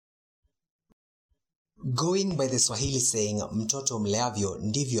Going by the Swahili saying, mtoto mleavyo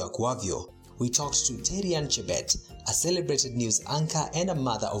ndivyo akuavyo, we talked to Terryanne Chebet, a celebrated news anchor and a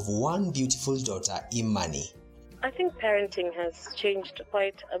mother of one beautiful daughter, Imani. I think parenting has changed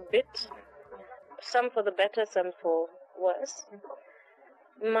quite a bit. Some for the better, some for worse.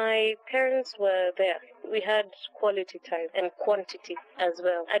 My parents were there. We had quality time and quantity as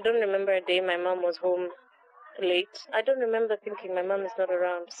well. I don't remember a day my mom was home late. I don't remember thinking my mom is not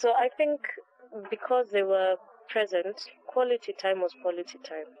around. So I think because they were present, quality time was quality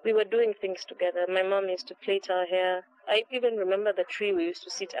time. We were doing things together. My mom used to plait our hair. I even remember the tree we used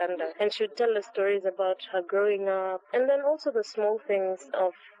to sit under. And she would tell us stories about her growing up. And then also the small things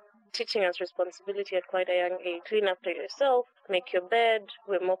of teaching us responsibility at quite a young age. Clean after yourself, make your bed,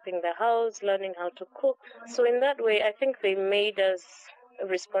 we're mopping the house, learning how to cook. So in that way, I think they made us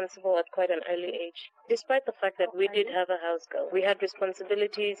responsible at quite an early age. Despite the fact that we did have a house girl, we had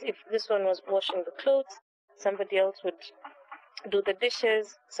responsibilities. If this one was washing the clothes, somebody else would do the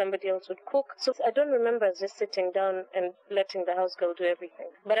dishes, somebody else would cook. So I don't remember us just sitting down and letting the house girl do everything.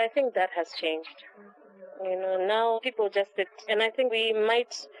 But I think that has changed. Now people just sit, and I think we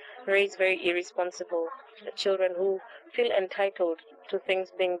might raise very irresponsible children who feel entitled to things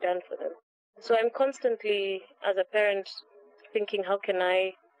being done for them. So I'm constantly, as a parent, thinking, how can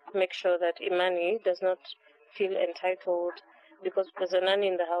I make sure that Imani does not feel entitled because there's a nanny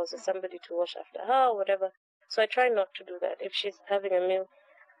in the house, there's somebody to wash after her or whatever. So I try not to do that. If she's having a meal,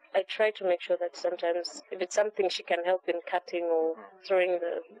 I try to make sure that sometimes, if it's something she can help in cutting or throwing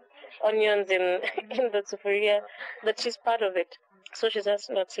the onions in the sufuria, that she's part of it. So she's just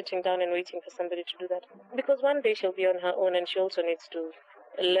not sitting down and waiting for somebody to do that. Because one day she'll be on her own and she also needs to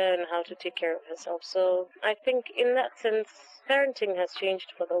learn how to take care of herself. So I think in that sense, parenting has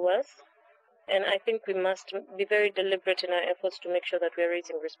changed for the worse. And I think we must be very deliberate in our efforts to make sure that we're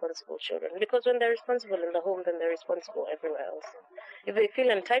raising responsible children. Because when they're responsible in the home, then they're responsible everywhere else. If they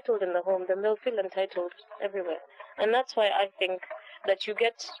feel entitled in the home, then they'll feel entitled everywhere. And that's why I think that you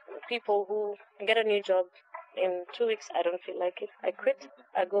get people who get a new job in 2 weeks. I don't feel like it. I quit.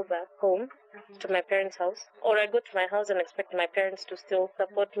 I go back home to my parents' house. Or I go to my house and expect my parents to still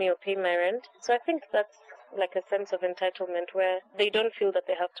support me or pay my rent. So I think that's like a sense of entitlement where they don't feel that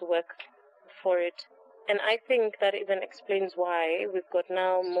they have to work for it. And I think that even explains why we've got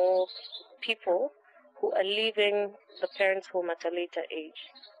now more people who are leaving the parents' home at a later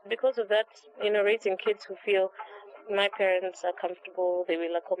age. Because of that, raising kids who feel my parents are comfortable, they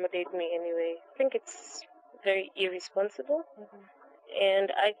will accommodate me anyway. I think it's very irresponsible.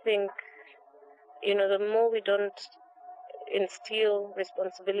 And I think, the more we don't instill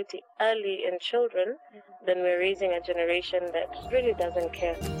responsibility early in children, then we're raising a generation that really doesn't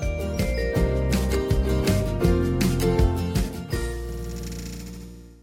care.